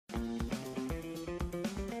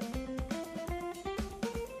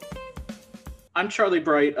I'm Charlie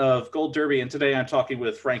Bright of Gold Derby, and today I'm talking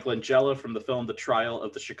with Frank Langella from the film The Trial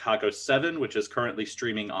of the Chicago Seven, which is currently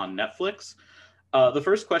streaming on Netflix. The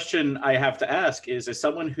first question I have to ask is, as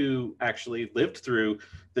someone who actually lived through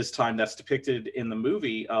this time that's depicted in the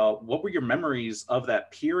movie, what were your memories of that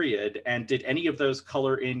period, and did any of those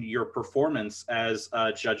color in your performance as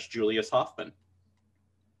Judge Julius Hoffman?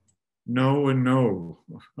 No and no,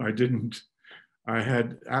 I didn't. I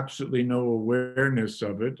had absolutely no awareness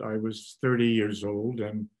of it. I was 30 years old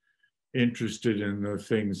and interested in the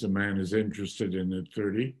things a man is interested in at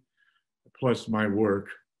 30, plus my work.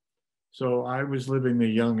 So I was living the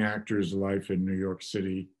young actor's life in New York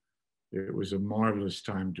City. It was a marvelous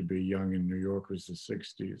time to be young in New York. It was the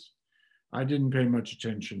 60s. I didn't pay much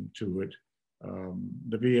attention to it.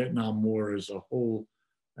 The Vietnam War as a whole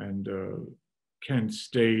and Kent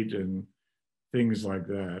State and things like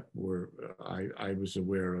that were I was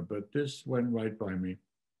aware of, but this went right by me.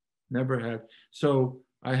 Never had. So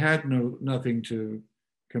I had nothing to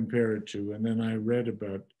compare it to. And then I read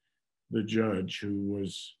about the judge who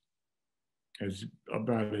was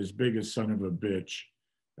about as big a son of a bitch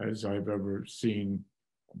as I've ever seen,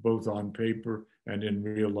 both on paper and in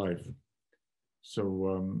real life.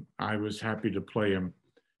 So I was happy to play him,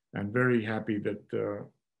 and very happy that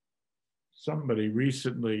somebody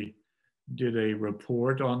recently did a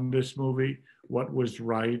report on this movie, what was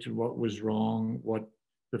right, what was wrong, what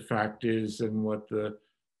the fact is, and what the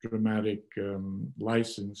dramatic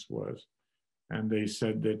license was. And they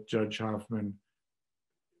said that Judge Hoffman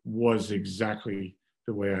was exactly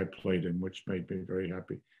the way I played him, which made me very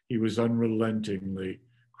happy. He was unrelentingly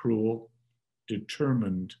cruel,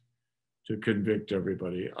 determined to convict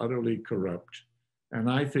everybody, utterly corrupt, and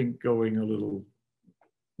I think going a little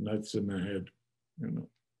nuts in the head, you know.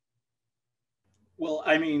 Well,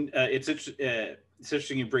 I mean, it's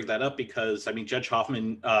interesting you bring that up because, I mean, Judge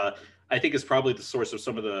Hoffman, I think, is probably the source of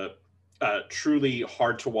some of the truly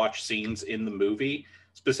hard to watch scenes in the movie,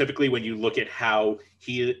 specifically when you look at how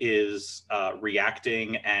he is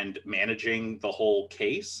reacting and managing the whole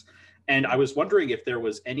case. And I was wondering if there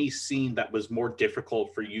was any scene that was more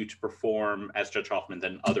difficult for you to perform as Judge Hoffman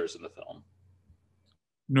than others in the film.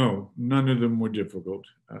 No, none of them were difficult.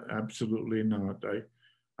 Absolutely not.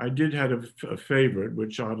 I did have a favorite,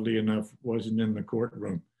 which oddly enough wasn't in the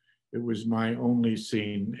courtroom. It was my only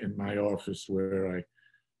scene in my office where I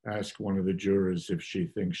ask one of the jurors if she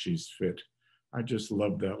thinks she's fit. I just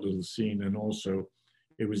loved that little scene. And also,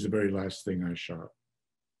 it was the very last thing I shot.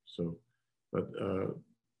 So, but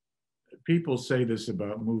people say this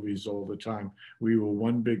about movies all the time. We were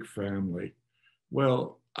one big family.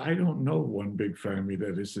 Well, I don't know one big family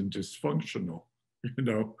that isn't dysfunctional,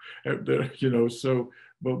 so,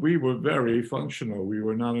 but we were very functional. We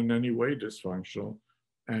were not in any way dysfunctional.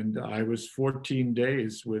 And I was 14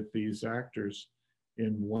 days with these actors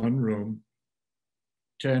in one room,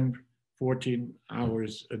 10, 14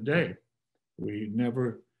 hours a day. It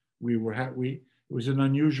was an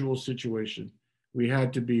unusual situation. We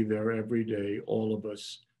had to be there every day, all of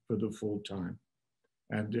us, for the full time.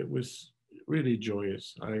 And it was really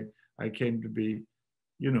joyous. I came to be,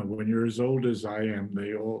 when you're as old as I am,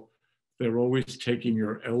 they're always taking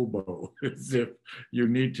your elbow as if you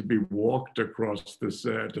need to be walked across the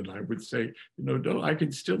set. And I would say, no, I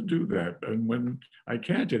can still do that. And when I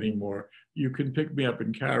can't anymore, you can pick me up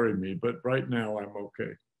and carry me. But right now I'm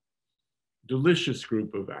okay. Delicious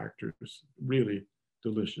group of actors, really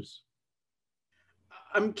delicious.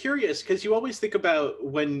 I'm curious because you always think about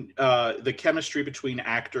when the chemistry between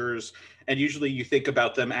actors, and usually you think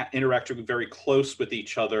about them interacting very close with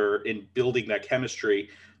each other in building that chemistry.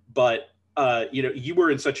 But you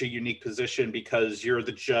were in such a unique position because you're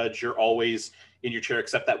the judge. You're always in your chair,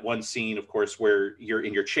 except that one scene, of course, where you're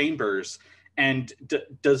in your chambers. And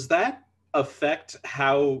does that affect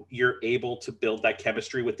how you're able to build that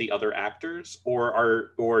chemistry with the other actors,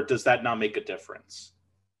 or does that not make a difference?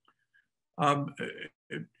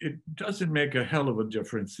 It doesn't make a hell of a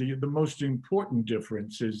difference. The most important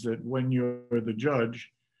difference is that when you're the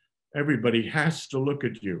judge, everybody has to look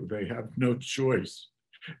at you. They have no choice,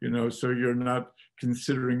 so you're not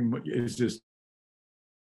considering, is this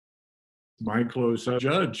my close-up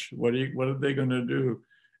judge? What are they going to do?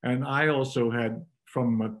 And I also had,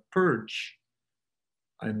 from a perch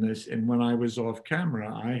and when I was off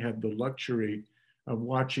camera, I had the luxury of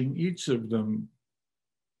watching each of them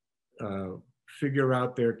figure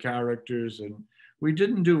out their characters. And we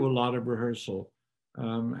didn't do a lot of rehearsal.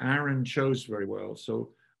 Aaron chose very well.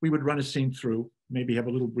 So we would run a scene through, maybe have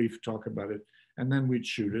a little brief talk about it, and then we'd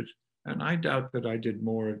shoot it. And I doubt that I did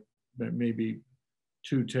more, maybe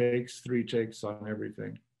 2 takes, 3 takes on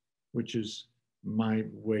everything, which is my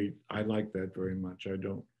way. I like that very much. I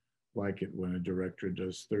don't like it when a director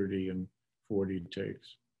does 30 and 40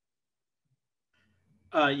 takes.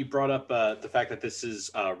 You brought up the fact that this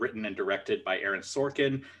is written and directed by Aaron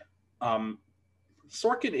Sorkin. Um,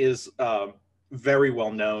 Sorkin is very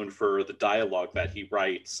well known for the dialogue that he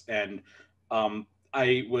writes, and I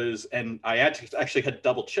had to actually had to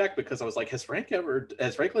double check because I was like, has Frank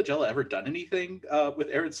Langella ever done anything with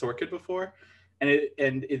Aaron Sorkin before?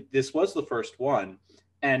 This was the first one,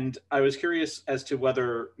 and I was curious as to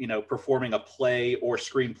whether performing a play or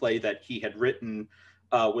screenplay that he had written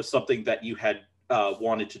was something that you had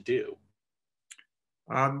wanted to do.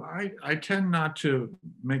 I tend not to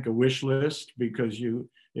make a wish list because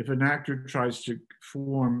if an actor tries to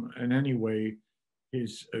form in any way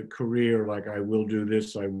his career, like I will do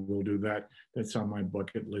this, I will do that, that's on my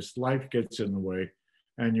bucket list. Life gets in the way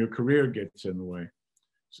and your career gets in the way.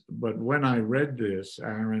 But when I read this,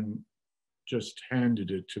 Aaron just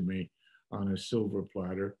handed it to me on a silver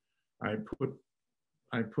platter. I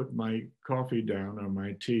put my coffee down or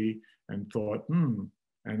my tea and thought,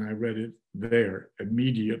 and I read it there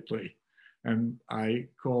immediately. And I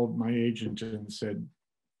called my agent and said,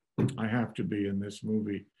 I have to be in this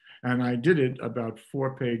movie. And I did it about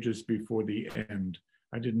 4 pages before the end.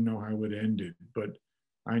 I didn't know how it ended, but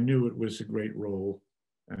I knew it was a great role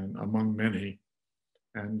and among many.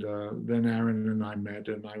 And then Aaron and I met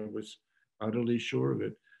and I was utterly sure of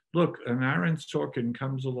it. Look, an Aaron Sorkin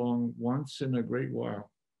comes along once in a great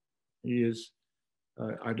while. He is,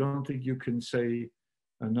 I don't think you can say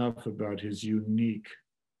enough about his unique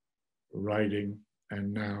writing,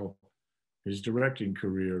 and now his directing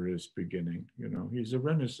career is beginning. He's a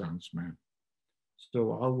Renaissance man.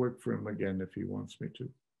 So I'll work for him again if he wants me to.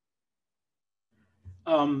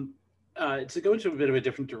 To go into a bit of a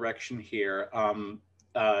different direction here, I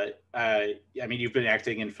mean, you've been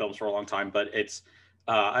acting in films for a long time, but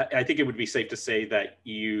I think it would be safe to say that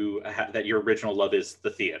that your original love is the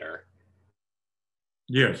theater.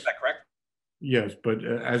 Yes. Is that correct? Yes, but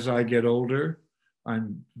as I get older,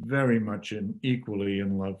 I'm very much equally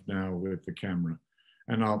in love now with the camera,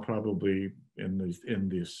 and I'll probably in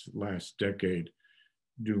this last decade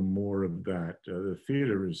do more of that. The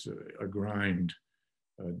theater is a grind,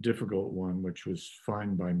 a difficult one, which was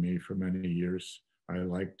fine by me for many years. I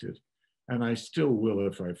liked it, and I still will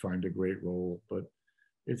if I find a great role. But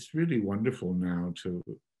it's really wonderful now to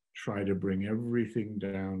try to bring everything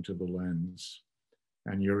down to the lens,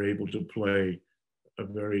 and you're able to play a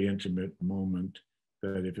very intimate moment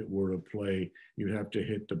that if it were a play, you'd have to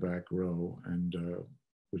hit the back row, and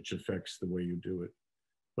which affects the way you do it.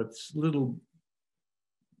 But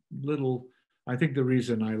I think the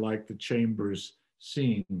reason I like the Chambers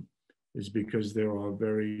scene is because there are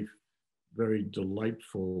very, very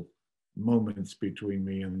delightful moments between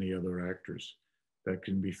me and the other actors that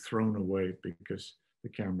can be thrown away because the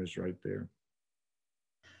camera's right there.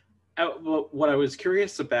 Well, what I was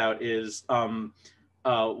curious about is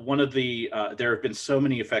one of there have been so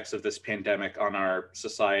many effects of this pandemic on our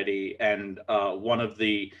society, and one of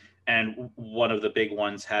the big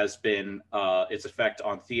ones has been its effect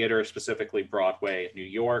on theater, specifically Broadway in New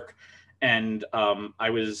York. And I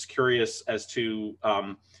was curious as to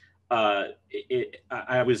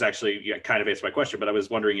I was actually kind of answered my question, but I was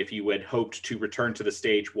wondering if you had hoped to return to the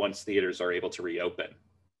stage once theaters are able to reopen.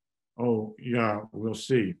 Oh yeah, we'll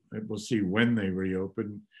see. We'll see when they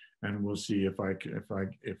reopen, and we'll see if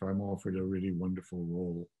I'm offered a really wonderful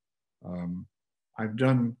role. I've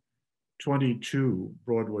done 22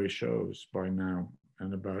 Broadway shows by now,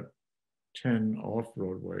 and about 10 off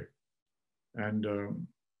Broadway, and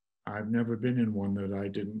I've never been in one that I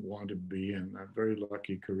didn't want to be in. A very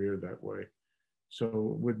lucky career that way. So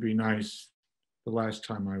it would be nice. The last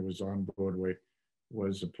time I was on Broadway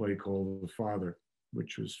was a play called The Father,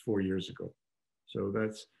 which was 4 years ago. So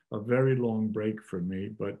that's a very long break for me,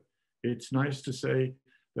 but it's nice to say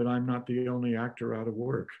that I'm not the only actor out of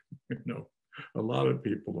work. A lot of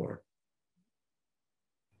people are.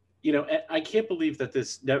 I can't believe that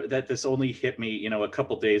this only hit me, a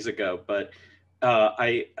couple days ago, but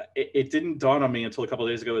it didn't dawn on me until a couple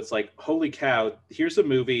days ago. It's like, holy cow, here's a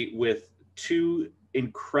movie with 2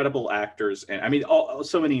 incredible actors, and I mean,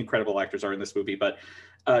 so many incredible actors are in this movie, but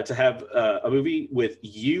to have a movie with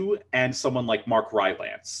you and someone like Mark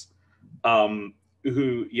Rylance,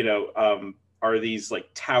 who are these like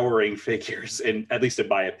towering figures, at least in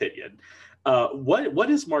my opinion. What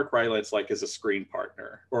is Mark Rylance like as a screen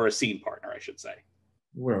partner, or a scene partner, I should say?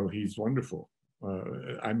 Well, he's wonderful.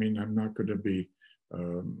 I mean, I'm not going to be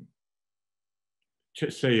to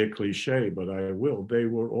say a cliche, but I will. They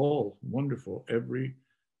were all wonderful. Every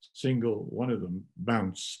single one of them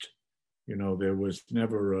bounced. You know, there was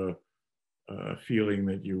never a feeling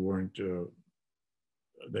that you weren't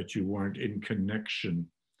in connection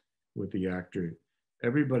with the actor.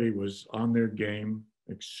 Everybody was on their game,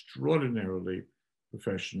 extraordinarily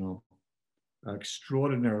professional,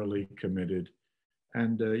 extraordinarily committed,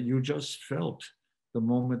 and you just felt the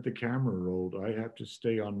moment the camera rolled. I have to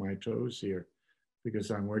stay on my toes here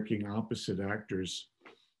because I'm working opposite actors,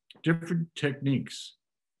 different techniques,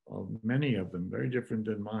 many of them very different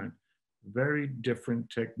than mine, very different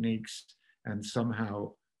techniques, and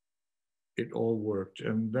somehow it all worked.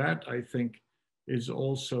 And that, I think, is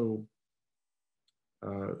also,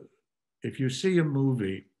 uh, if you see a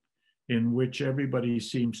movie in which everybody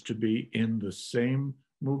seems to be in the same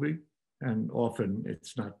movie, and often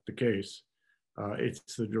it's not the case,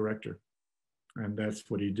 it's the director. And that's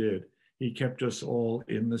what he did. He kept us all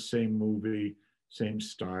in the same movie, same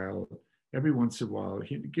style. Every once in a while,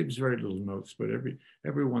 he gives very little notes, but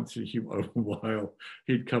every once in a while,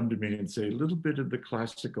 he'd come to me and say, a little bit of the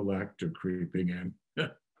classical actor creeping in.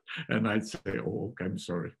 And I'd say, oh, I'm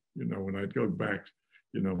sorry. You know, when I'd go back,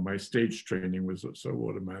 you know, my stage training was so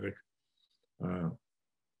automatic.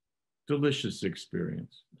 Delicious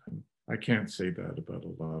experience. And I can't say that about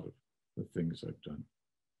a lot of the things I've done.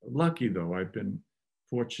 Lucky though, I've been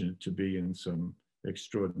fortunate to be in some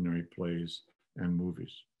extraordinary plays and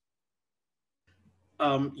movies.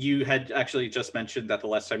 You had actually just mentioned that the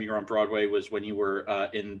last time you were on Broadway was when you were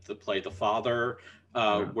in the play The Father,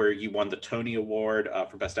 Yeah. where you won the Tony Award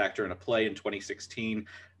for Best Actor in a Play in 2016.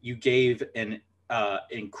 You gave an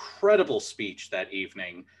incredible speech that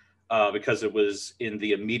evening because it was in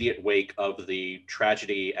the immediate wake of the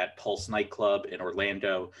tragedy at Pulse nightclub in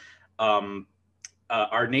Orlando.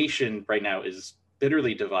 Our nation right now is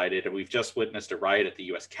bitterly divided, and we've just witnessed a riot at the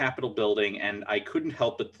U.S. Capitol building, and I couldn't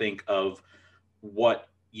help but think of what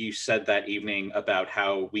you said that evening about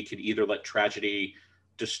how we could either let tragedy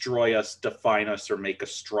destroy us, define us, or make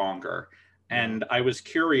us stronger. Yeah. And I was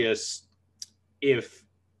curious if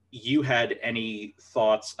you had any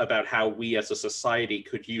thoughts about how we as a society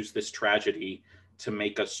could use this tragedy to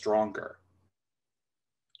make us stronger.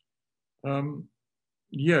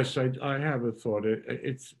 Yes, I have a thought.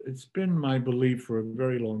 It's been my belief for a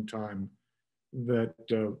very long time that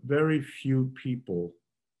very few people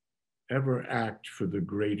ever act for the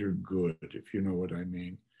greater good, if you know what I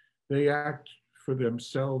mean. They act for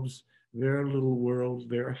themselves, their little world,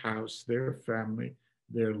 their house, their family,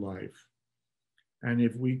 their life. And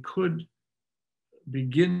if we could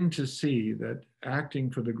begin to see that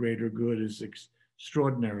acting for the greater good is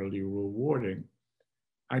extraordinarily rewarding,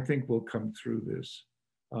 I think we'll come through this.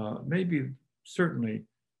 Maybe, certainly,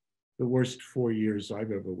 the worst 4 years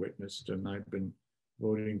I've ever witnessed, and I've been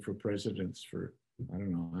voting for presidents for, I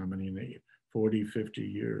don't know how many, 40, 50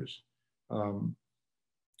 years.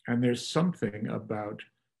 And there's something about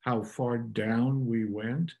how far down we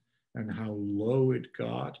went and how low it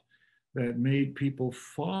got that made people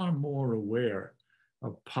far more aware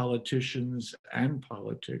of politicians and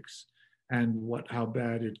politics and how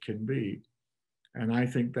bad it can be. And I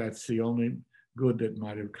think that's the only good that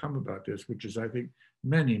might have come about this, which is I think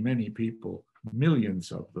many, many people,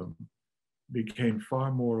 millions of them, became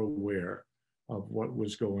far more aware of what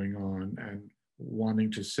was going on and wanting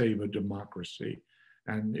to save a democracy.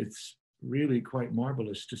 And it's really quite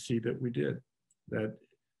marvelous to see that we did, that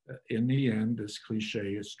in the end, this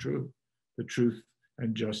cliche is true. The truth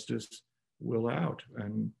and justice will out.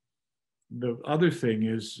 And the other thing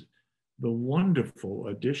is the wonderful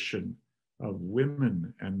addition of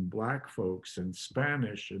women and Black folks and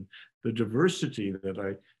Spanish and the diversity that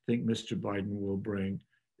I think Mr. Biden will bring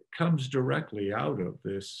comes directly out of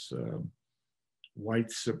this white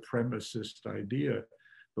supremacist idea.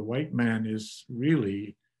 The white man is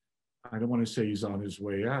really, I don't want to say he's on his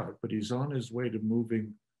way out, but he's on his way to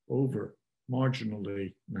moving over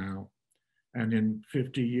marginally now. And in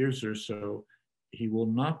 50 years or so, he will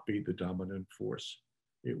not be the dominant force.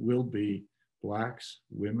 It will be Blacks,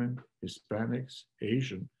 women, Hispanics,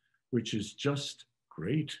 Asian, which is just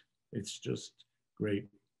great. It's just great.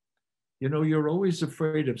 You know, you're always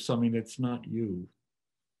afraid of something that's not you.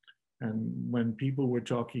 And when people were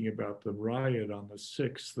talking about the riot on the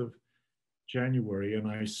 6th of January, and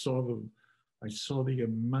I saw the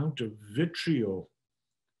amount of vitriol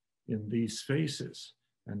in these faces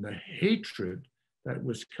and the hatred that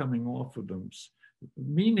was coming off of them,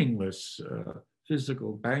 meaningless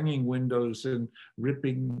physical, banging windows and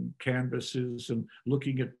ripping canvases and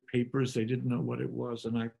looking at papers. They didn't know what it was.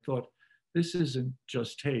 And I thought, this isn't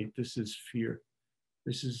just hate, this is fear.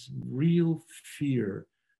 This is real fear.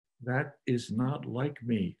 That is not like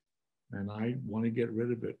me. And I want to get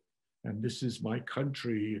rid of it. and this is my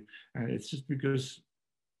country. And it's just because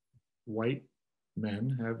white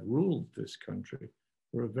men have ruled this country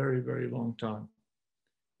for a very, very long time.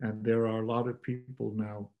 And there are a lot of people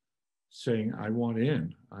now saying, I want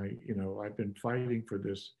in. I've been fighting for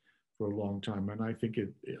this for a long time. And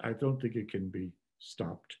I don't think it can be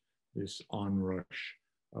stopped, this onrush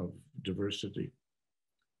of diversity.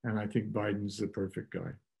 And I think Biden's the perfect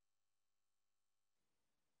guy.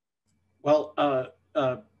 Well,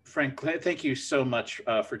 Frank, thank you so much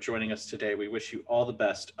for joining us today. We wish you all the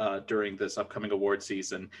best during this upcoming award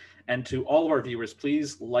season. And to all of our viewers,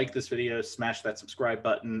 please like this video, smash that subscribe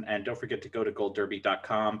button, and don't forget to go to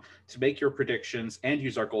goldderby.com to make your predictions and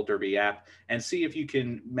use our Gold Derby app and see if you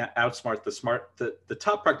can outsmart the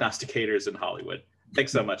top prognosticators in Hollywood.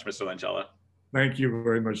 Thanks so much, Mr. Langella. Thank you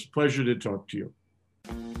very much. Pleasure to talk to you.